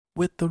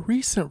With the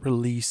recent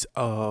release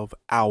of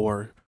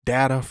our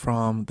data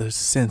from the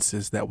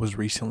census that was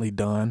recently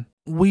done,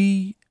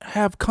 we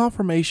have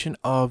confirmation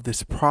of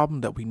this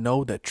problem that we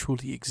know that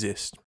truly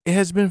exists. It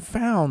has been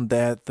found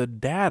that the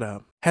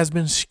data has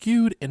been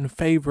skewed in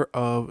favor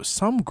of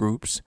some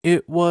groups.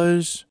 It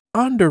was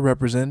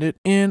underrepresented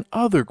in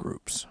other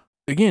groups.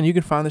 Again, you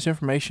can find this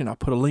information. I'll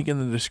put a link in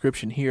the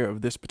description here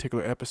of this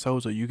particular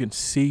episode so you can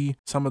see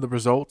some of the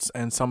results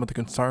and some of the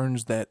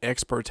concerns that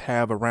experts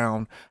have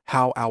around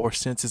how our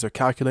census are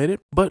calculated.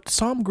 But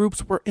some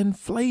groups were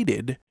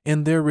inflated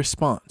in their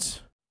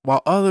response,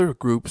 while other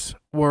groups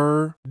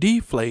were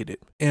deflated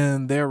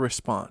in their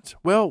response.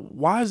 Well,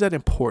 why is that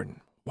important?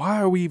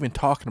 Why are we even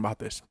talking about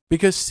this?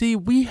 Because, see,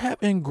 we have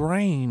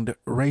ingrained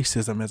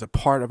racism as a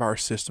part of our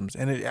systems.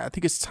 And I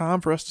think it's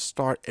time for us to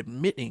start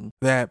admitting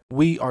that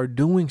we are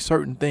doing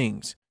certain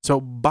things.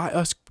 So by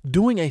us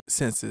doing a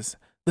census,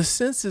 the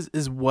census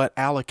is what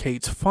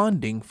allocates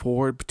funding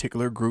for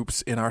particular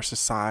groups in our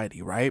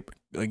society, right?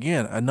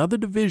 Again, another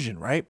division,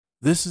 right?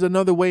 This is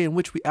another way in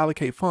which we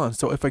allocate funds.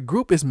 So if a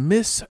group is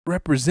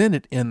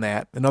misrepresented in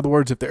that, in other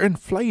words, if they're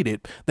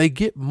inflated, they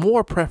get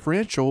more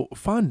preferential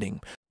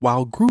funding,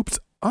 while groups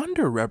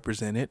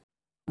underrepresented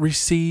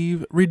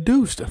receive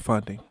reduced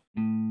funding.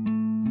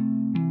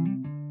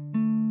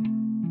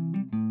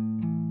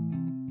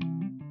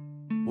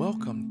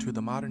 Welcome to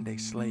the Modern Day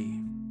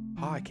Slave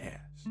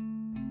podcast.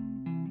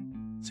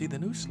 See, the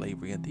new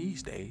slavery in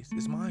these days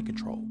is mind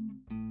control.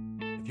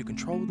 If you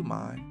control the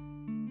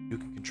mind, you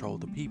can control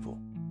the people.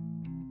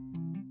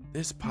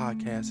 This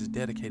podcast is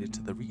dedicated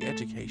to the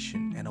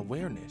re-education and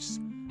awareness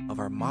of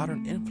our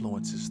modern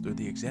influences through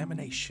the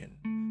examination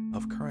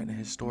of current and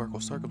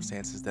historical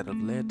circumstances that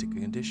have led to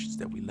conditions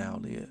that we now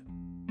live.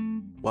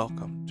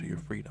 Welcome to your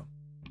freedom.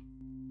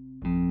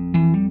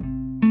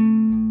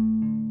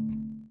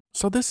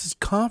 So this is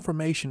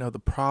confirmation of the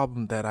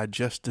problem that I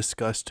just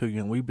discussed to you,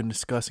 and we've been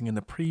discussing in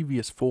the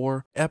previous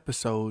 4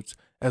 episodes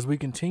as we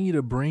continue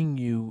to bring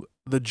you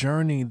the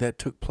journey that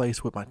took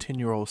place with my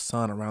 10-year-old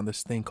son around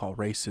this thing called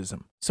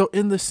racism. So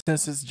in the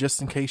census,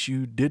 just in case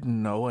you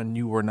didn't know and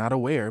you were not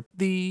aware,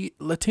 the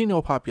Latino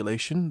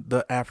population,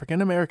 the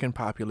African American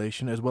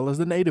population, as well as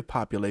the Native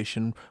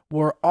population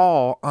were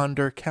all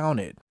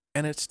undercounted.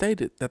 And it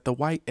stated that the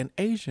white and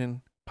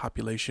Asian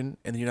population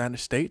in the United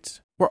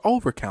States were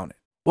overcounted.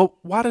 Well,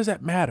 why does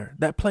that matter?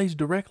 That plays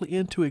directly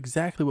into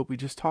exactly what we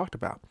just talked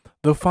about.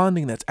 The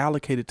funding that's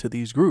allocated to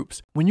these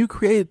groups. When you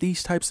create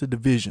these types of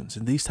divisions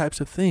and these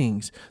types of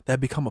things that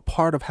become a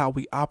part of how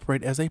we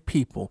operate as a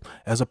people,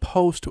 as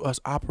opposed to us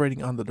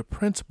operating under the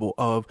principle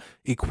of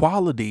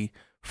equality,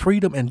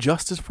 freedom, and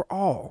justice for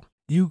all,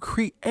 you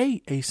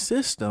create a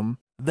system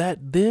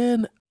that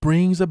then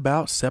brings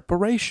about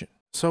separation.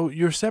 So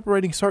you're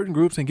separating certain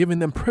groups and giving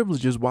them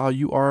privileges while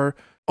you are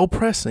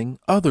oppressing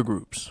other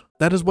groups.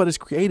 That is what is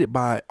created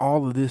by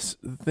all of this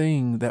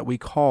thing that we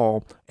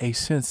call a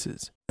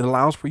census. It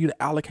allows for you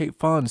to allocate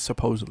funds,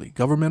 supposedly,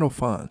 governmental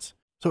funds.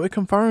 So it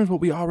confirms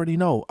what we already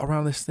know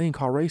around this thing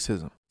called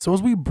racism. So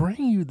as we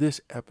bring you this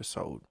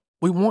episode,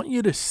 we want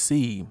you to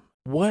see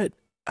what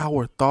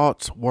our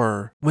thoughts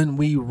were when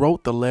we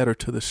wrote the letter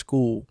to the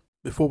school.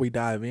 Before we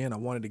dive in, I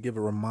wanted to give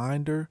a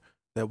reminder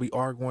that we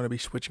are going to be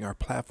switching our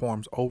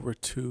platforms over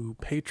to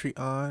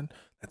Patreon.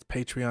 That's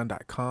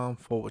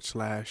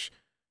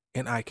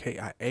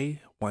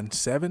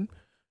patreon.com/NIKIA17,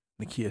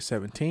 Nikia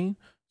 17.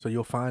 So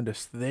you'll find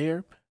us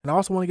there. And I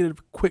also want to get a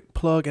quick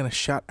plug and a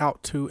shout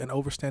out to An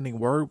Overstanding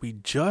Word. We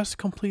just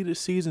completed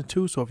season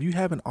 2. So if you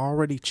haven't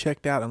already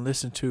checked out and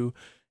listened to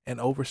An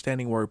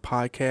Overstanding Word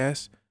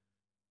podcast,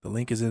 the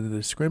link is in the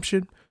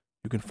description.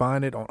 You can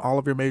find it on all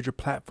of your major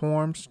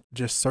platforms.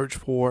 Just search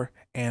for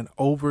An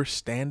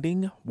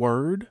Overstanding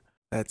Word.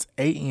 That's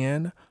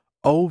ANOVER-standing,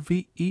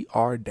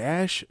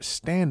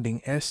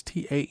 STANDING,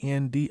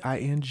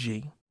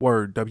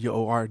 word,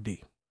 WORD.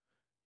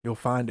 You'll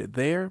find it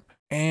there.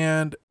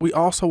 And we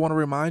also want to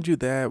remind you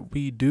that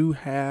we do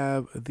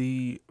have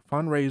the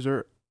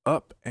fundraiser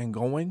up and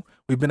going.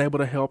 We've been able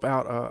to help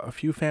out a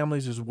few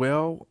families as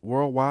well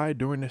worldwide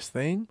during this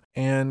thing.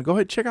 And go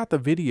ahead and check out the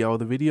video.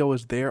 The video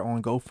is there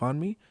on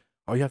GoFundMe.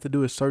 All you have to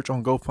do is search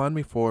on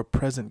GoFundMe for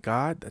Present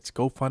God. That's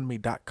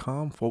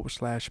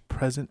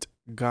gofundme.com/Present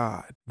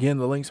God. Again,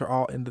 the links are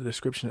all in the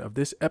description of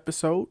this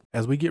episode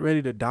as we get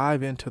ready to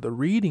dive into the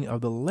reading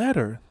of the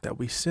letter that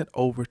we sent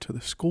over to the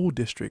school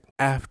district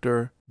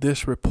after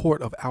this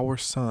report of our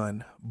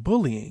son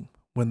bullying,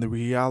 when the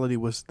reality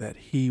was that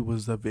he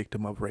was the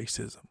victim of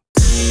racism.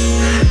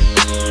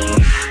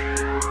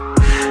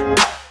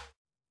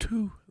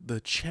 To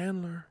the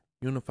Chandler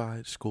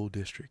Unified School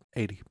District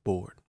 80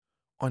 Board.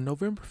 On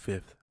November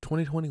 5th,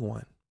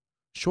 2021,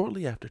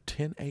 shortly after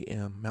 10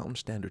 a.m. Mountain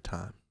Standard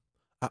Time,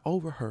 I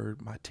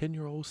overheard my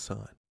 10-year-old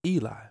son,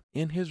 Eli,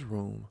 in his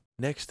room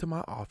next to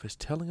my office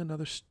telling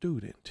another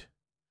student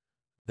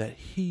that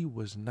he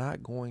was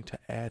not going to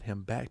add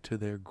him back to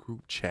their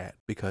group chat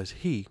because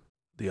he,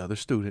 the other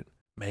student,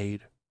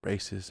 made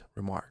racist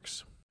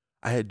remarks.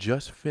 I had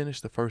just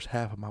finished the first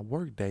half of my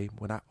workday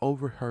when I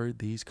overheard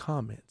these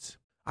comments.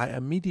 I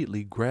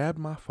immediately grabbed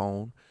my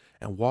phone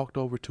and walked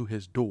over to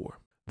his door.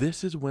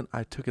 This is when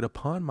I took it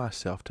upon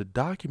myself to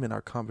document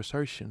our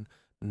conversation,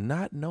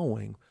 not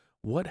knowing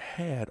what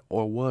had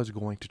or was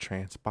going to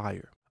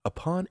transpire.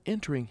 Upon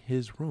entering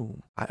his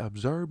room, I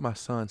observed my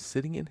son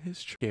sitting in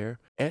his chair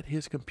at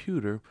his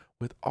computer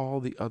with all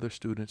the other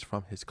students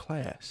from his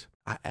class.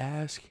 I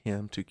asked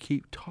him to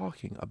keep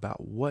talking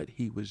about what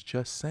he was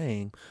just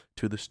saying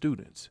to the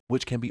students,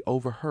 which can be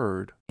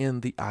overheard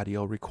in the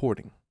audio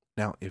recording.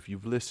 Now, if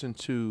you've listened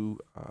to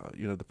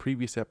the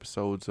previous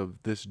episodes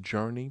of this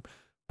journey,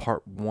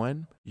 part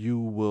 1, you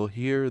will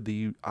hear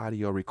the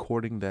audio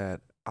recording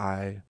that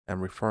I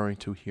am referring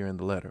to here in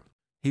the letter.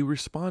 He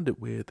responded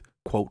with,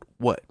 quote,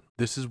 "What?"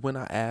 This is when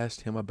I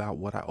asked him about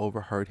what I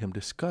overheard him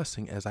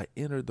discussing as I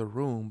entered the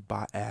room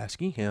by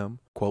asking him,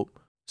 quote,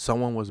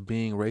 "Someone was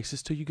being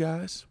racist to you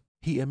guys?"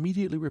 He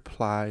immediately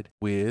replied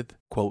with,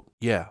 quote,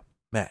 "Yeah,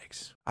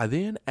 Max." I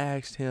then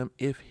asked him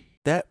if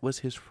that was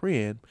his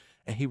friend,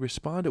 and he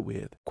responded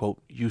with,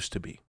 quote, "Used to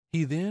be."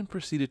 He then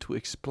proceeded to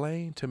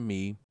explain to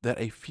me that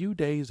a few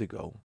days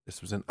ago,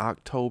 this was in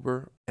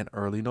October and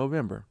early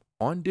November,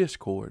 on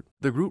Discord,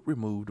 the group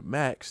removed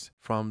Max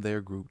from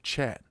their group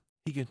chat.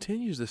 He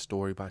continues the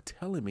story by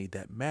telling me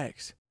that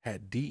Max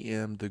had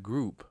DM'd the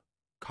group,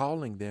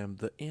 calling them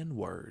the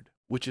N-word,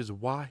 which is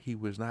why he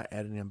was not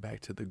adding them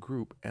back to the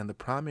group and the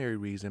primary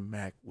reason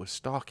Mac was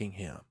stalking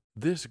him.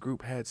 This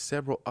group had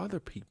several other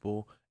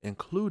people,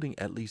 including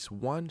at least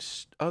one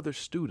other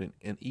student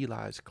in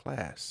Eli's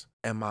class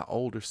and my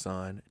older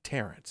son,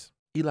 Terrence.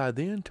 Eli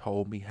then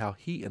told me how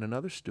he and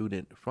another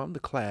student from the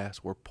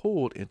class were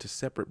pulled into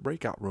separate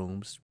breakout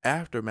rooms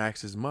after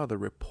Max's mother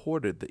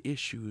reported the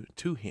issue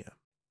to him.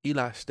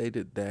 Eli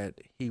stated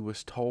that he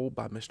was told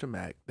by Mr.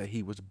 Mack that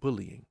he was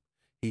bullying.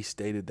 He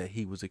stated that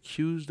he was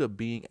accused of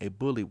being a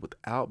bully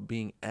without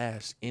being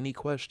asked any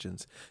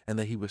questions, and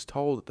that he was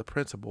told that the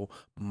principal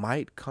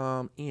might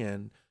come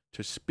in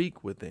to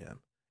speak with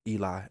them,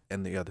 Eli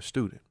and the other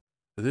student.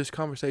 This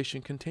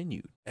conversation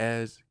continued,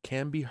 as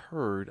can be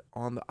heard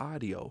on the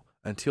audio,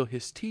 until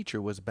his teacher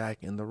was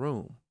back in the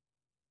room.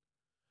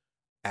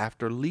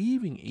 After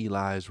leaving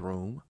Eli's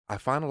room, I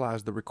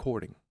finalized the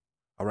recording.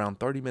 Around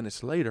 30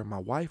 minutes later, my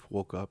wife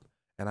woke up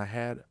and I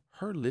had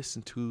her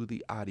listen to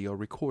the audio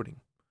recording.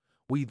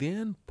 We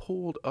then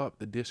pulled up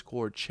the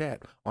Discord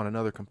chat on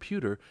another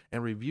computer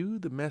and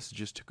reviewed the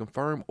messages to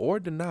confirm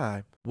or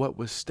deny what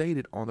was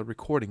stated on the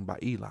recording by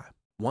Eli.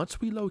 Once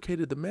we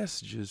located the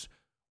messages,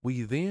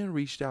 we then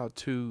reached out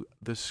to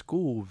the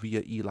school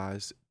via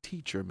Eli's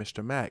teacher,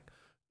 Mr. Mack,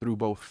 through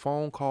both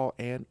phone call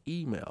and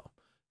email.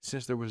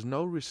 Since there was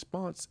no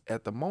response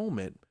at the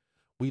moment,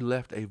 we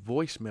left a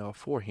voicemail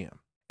for him.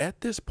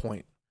 At this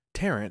point,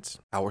 Terrence,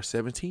 our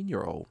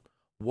 17-year-old,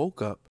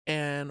 woke up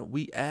and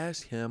we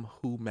asked him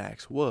who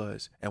Max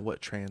was and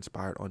what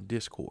transpired on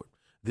Discord.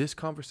 This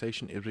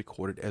conversation is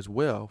recorded as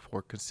well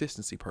for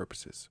consistency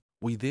purposes.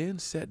 We then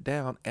sat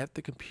down at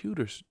the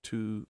computers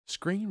to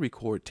screen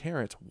record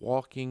Terrence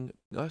walking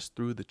us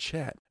through the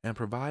chat and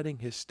providing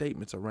his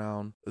statements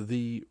around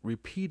the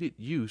repeated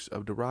use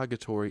of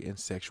derogatory and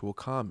sexual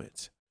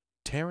comments.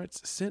 Terrence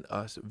sent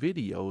us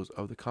videos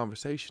of the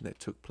conversation that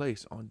took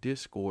place on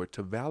Discord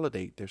to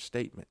validate their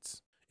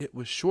statements. It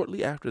was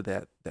shortly after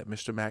that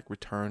Mr. Mack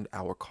returned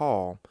our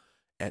call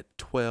at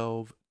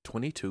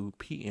 12:22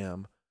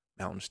 p.m.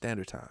 Mountain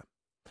Standard Time.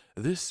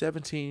 This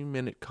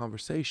 17-minute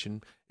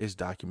conversation is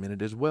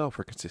documented as well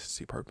for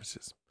consistency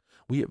purposes.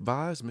 We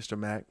advised Mr.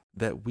 Mack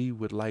that we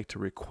would like to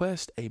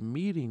request a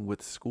meeting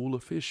with school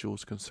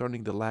officials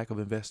concerning the lack of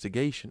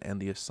investigation and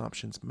the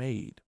assumptions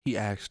made. He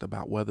asked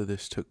about whether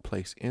this took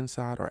place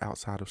inside or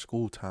outside of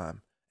school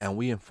time, and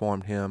we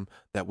informed him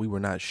that we were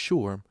not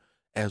sure,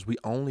 as we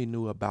only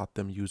knew about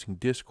them using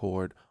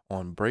Discord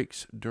on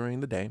breaks during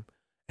the day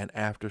and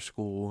after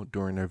school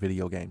during their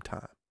video game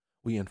time.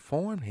 We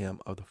informed him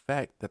of the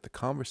fact that the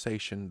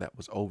conversation that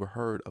was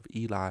overheard of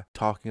Eli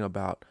talking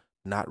about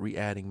not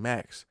re-adding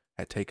Max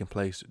had taken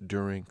place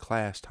during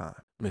class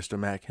time. Mr.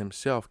 Mack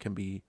himself can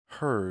be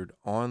heard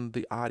on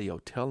the audio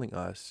telling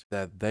us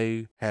that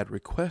they had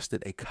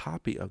requested a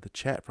copy of the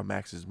chat from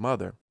Max's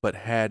mother, but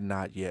had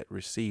not yet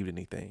received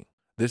anything.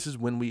 This is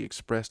when we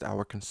expressed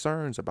our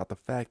concerns about the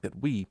fact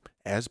that we,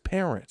 as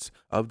parents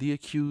of the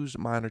accused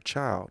minor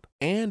child,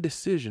 and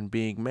decision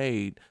being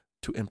made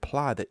to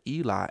imply that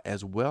Eli,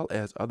 as well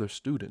as other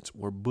students,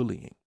 were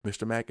bullying.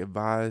 Mr. Mack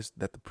advised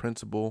that the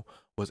principal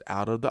was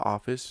out of the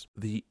office,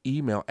 the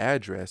email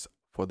address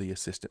for the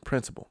assistant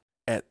principal.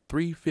 At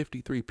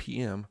 3:53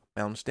 p.m.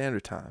 Mountain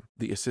Standard Time,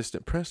 the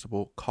assistant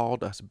principal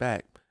called us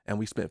back, and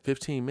we spent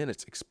 15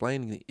 minutes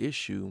explaining the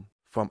issue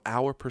from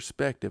our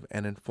perspective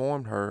and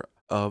informed her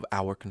of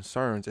our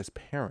concerns as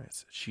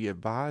parents. She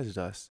advised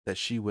us that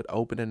she would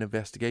open an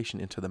investigation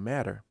into the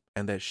matter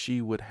and that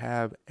she would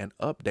have an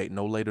update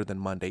no later than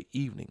Monday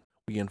evening.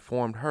 We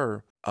informed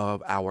her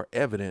of our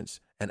evidence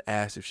and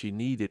asked if she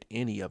needed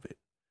any of it.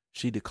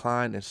 She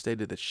declined and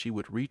stated that she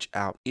would reach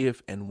out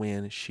if and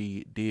when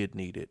she did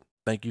need it.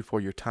 Thank you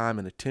for your time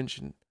and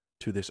attention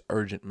to this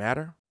urgent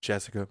matter,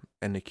 Jessica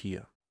and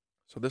Nakia.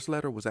 So this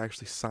letter was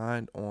actually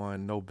signed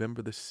on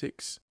November the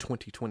 6th,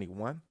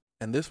 2021.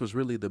 And this was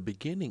really the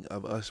beginning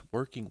of us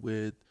working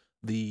with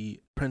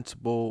the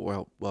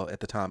principal, well,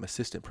 at the time,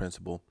 assistant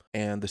principal,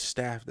 and the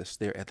staff that's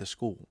there at the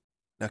school.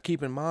 Now,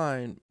 keep in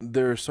mind,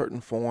 there are certain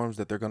forms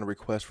that they're going to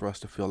request for us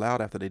to fill out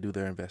after they do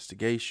their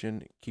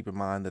investigation. Keep in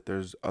mind that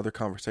there's other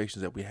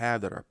conversations that we have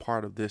that are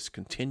part of this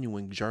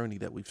continuing journey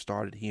that we've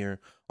started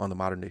here on the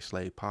Modern Day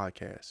Slave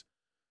podcast.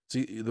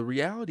 See, the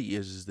reality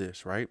is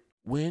this, right?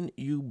 When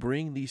you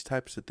bring these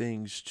types of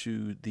things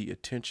to the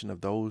attention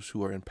of those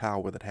who are in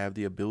power that have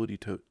the ability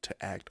to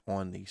act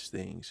on these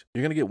things,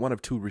 you're going to get one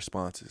of two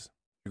responses.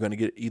 You're going to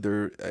get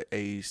either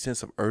a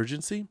sense of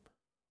urgency,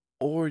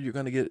 or you're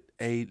going to get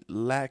a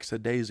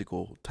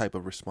lackadaisical type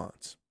of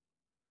response.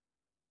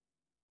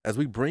 As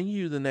we bring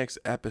you the next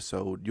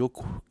episode, you'll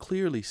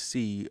clearly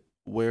see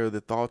where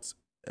the thoughts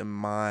and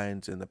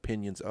minds and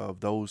opinions of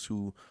those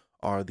who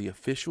are the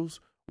officials,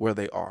 where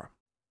they are.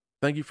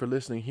 Thank you for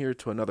listening here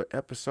to another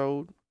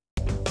episode.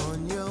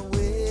 On your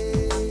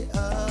way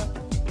up,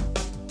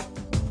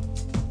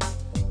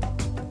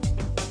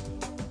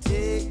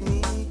 take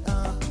me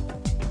up.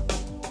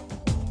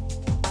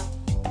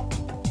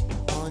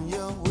 On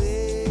your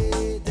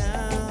way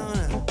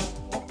down,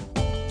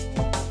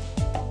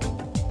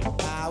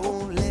 I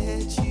won't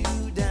let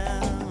you down.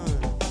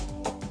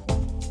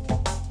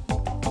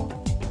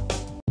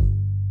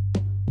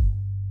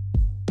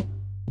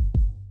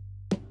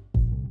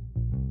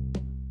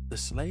 The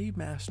slave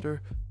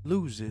master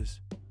loses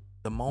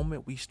the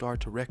moment we start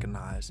to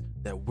recognize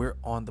that we're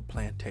on the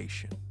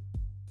plantation.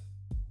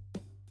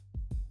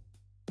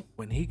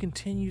 When he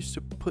continues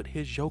to put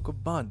his yoke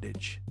of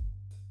bondage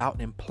out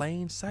in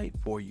plain sight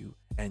for you,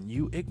 and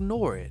you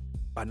ignore it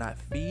by not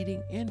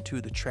feeding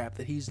into the trap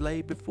that he's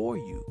laid before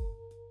you,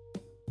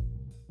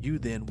 you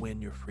then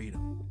win your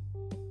freedom.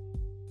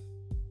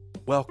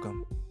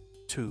 Welcome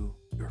to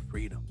your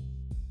freedom.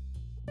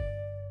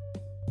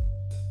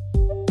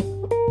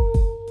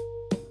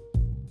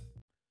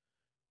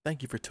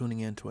 Thank you for tuning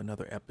in to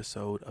another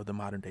episode of the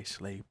Modern Day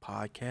Slave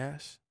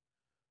podcast,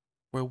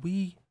 where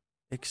we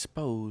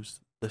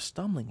expose the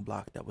stumbling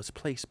block that was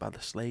placed by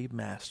the slave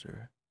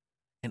master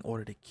in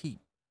order to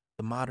keep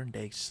the modern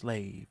day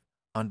slave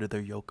under their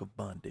yoke of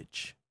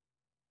bondage.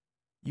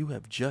 You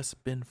have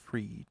just been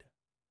freed.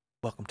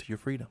 Welcome to your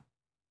freedom.